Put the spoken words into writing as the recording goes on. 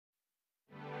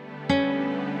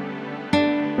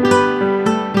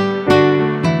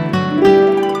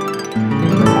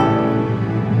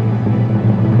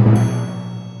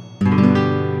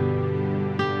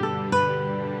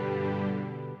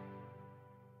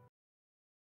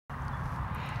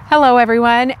Hello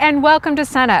everyone and welcome to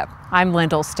Sunup. I'm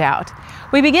Lyndall Stout.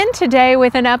 We begin today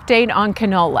with an update on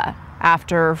canola.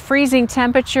 After freezing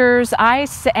temperatures,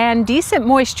 ice, and decent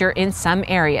moisture in some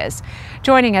areas.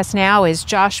 Joining us now is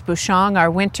Josh Bushong,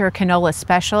 our winter canola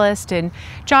specialist. And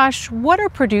Josh, what are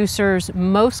producers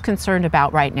most concerned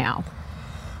about right now?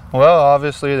 Well,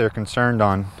 obviously they're concerned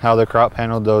on how the crop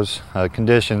handled those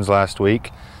conditions last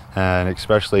week, and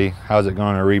especially how's it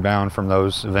going to rebound from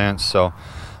those events. So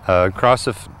across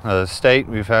the state,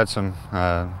 we've had some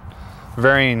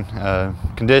varying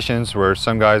conditions where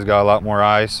some guys got a lot more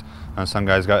ice, and some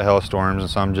guys got hailstorms, and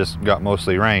some just got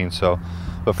mostly rain. So,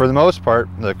 but for the most part,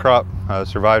 the crop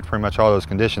survived pretty much all those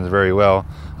conditions very well.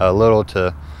 Little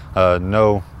to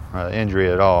no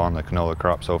injury at all on the canola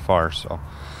crop so far. So,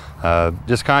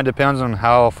 just kind of depends on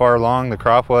how far along the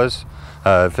crop was.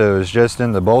 If it was just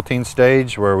in the bolting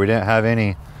stage where we didn't have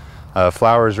any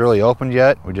flowers really opened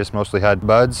yet, we just mostly had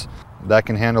buds, that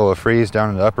can handle a freeze down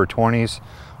in the upper 20s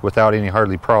without any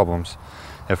hardly problems.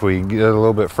 If we get a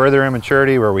little bit further in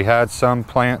maturity where we had some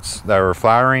plants that were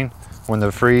flowering when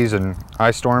the freeze and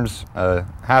ice storms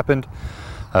happened,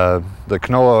 the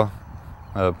canola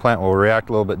plant will react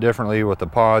a little bit differently with the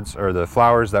pods or the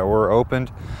flowers that were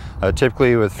opened.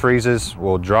 Typically with freezes,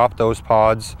 we'll drop those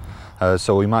pods,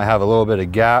 so we might have a little bit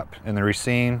of gap in the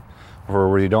raceme where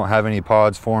we don't have any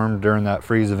pods formed during that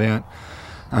freeze event.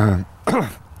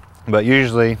 But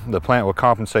usually the plant will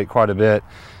compensate quite a bit.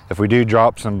 If we do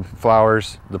drop some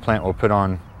flowers, the plant will put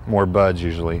on more buds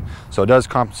usually. So it does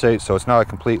compensate, so it's not a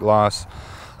complete loss.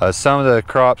 Some of the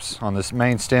crops on this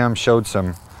main stem showed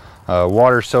some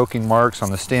water soaking marks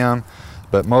on the stem,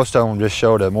 but most of them just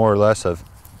showed a more or less of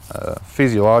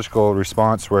physiological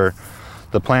response where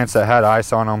the plants that had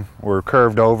ice on them were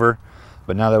curved over,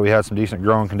 but now that we had some decent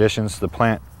growing conditions, the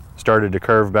plant started to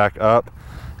curve back up,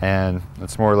 and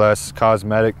it's more or less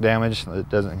cosmetic damage. It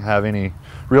doesn't have any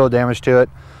real damage to it.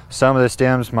 Some of the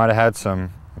stems might have had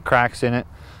some cracks in it.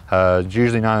 It's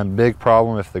usually not a big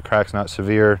problem if the crack's not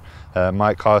severe. It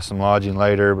might cause some lodging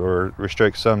later or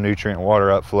restrict some nutrient and water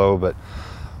upflow, but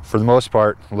for the most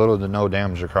part, little to no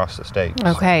damage across the state.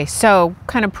 Okay, so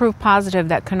kind of proof positive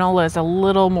that canola is a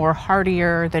little more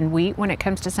hardier than wheat when it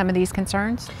comes to some of these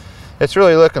concerns? It's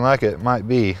really looking like it might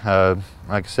be. Like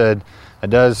I said, it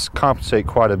does compensate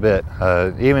quite a bit.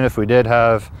 Even if we did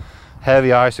have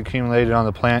heavy ice accumulated on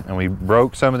the plant and we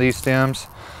broke some of these stems,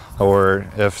 or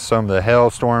if some of the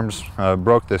hailstorms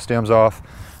broke the stems off,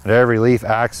 at every leaf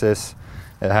axis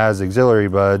it has auxiliary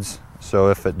buds,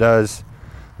 so if it does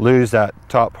lose that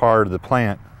top part of the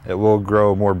plant, it will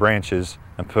grow more branches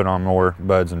and put on more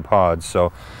buds and pods.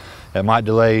 So it might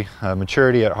delay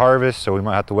maturity at harvest, so we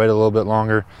might have to wait a little bit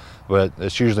longer, but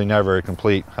it's usually never a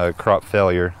complete crop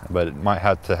failure, but it might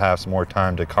have to have some more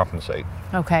time to compensate.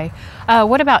 Okay.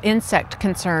 What about insect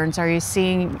concerns? Are you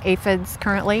seeing aphids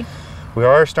currently? We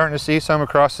are starting to see some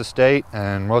across the state,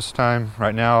 and most of the time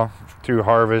right now through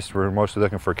harvest we're mostly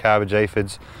looking for cabbage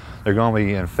aphids. They're going to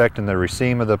be infecting the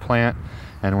raceme of the plant,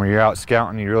 and when you're out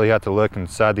scouting you really have to look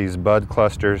inside these bud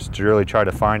clusters to really try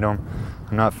to find them.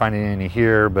 I'm not finding any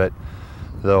here, but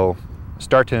they'll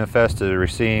start to infest the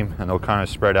raceme and they'll kind of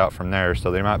spread out from there,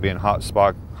 so they might be in hot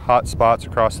spots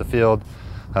across the field.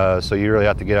 So you really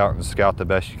have to get out and scout the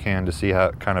best you can to see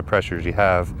what kind of pressures you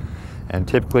have. And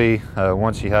typically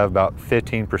once you have about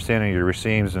 15% of your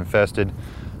racemes infested,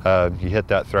 you hit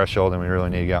that threshold and we really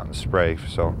need to get out and spray.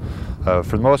 So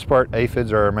for the most part,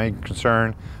 aphids are our main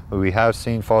concern. We have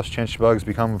seen false chinch bugs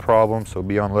become a problem, so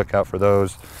be on the lookout for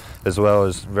those, as well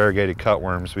as variegated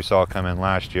cutworms we saw come in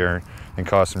last year and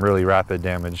cause some really rapid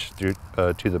damage to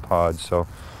the pods. So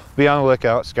be on the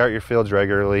lookout, scout your fields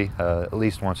regularly, at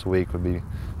least once a week would be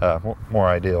more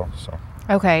ideal. So.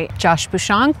 Okay, Josh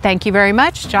Bushong, thank you very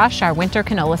much. Josh, our winter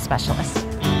canola specialist.